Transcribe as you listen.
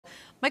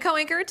My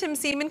co-anchor, Tim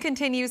Seaman,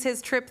 continues his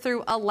trip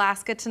through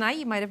Alaska tonight.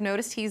 You might have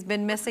noticed he's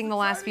been missing the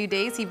last few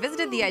days. He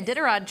visited the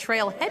Iditarod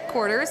Trail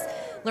headquarters,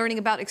 learning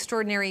about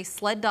extraordinary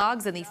sled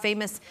dogs and the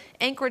famous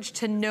Anchorage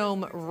to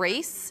Nome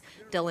race.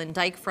 Dylan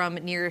Dyke from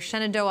near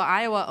Shenandoah,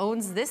 Iowa,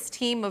 owns this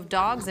team of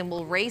dogs and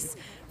will race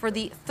for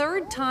the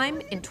third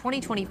time in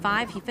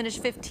 2025. He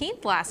finished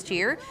 15th last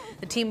year.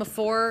 The team of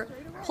 4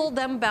 pulled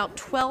them about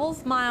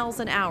 12 miles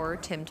an hour,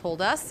 Tim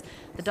told us.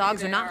 The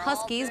dogs are not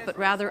huskies, but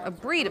rather a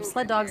breed of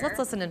sled dogs. Let's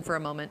listen in for a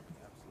moment.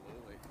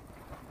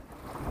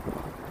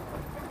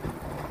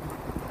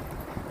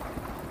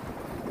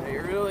 They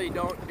really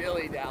don't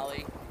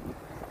dilly-dally.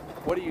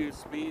 What do you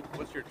speed?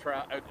 What's your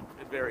trout? It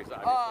varies,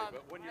 obviously,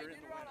 but when you're in the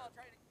wind.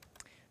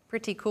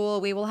 Pretty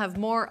cool. We will have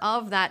more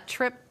of that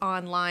trip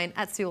online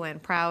at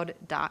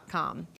SiouxlandProud.com.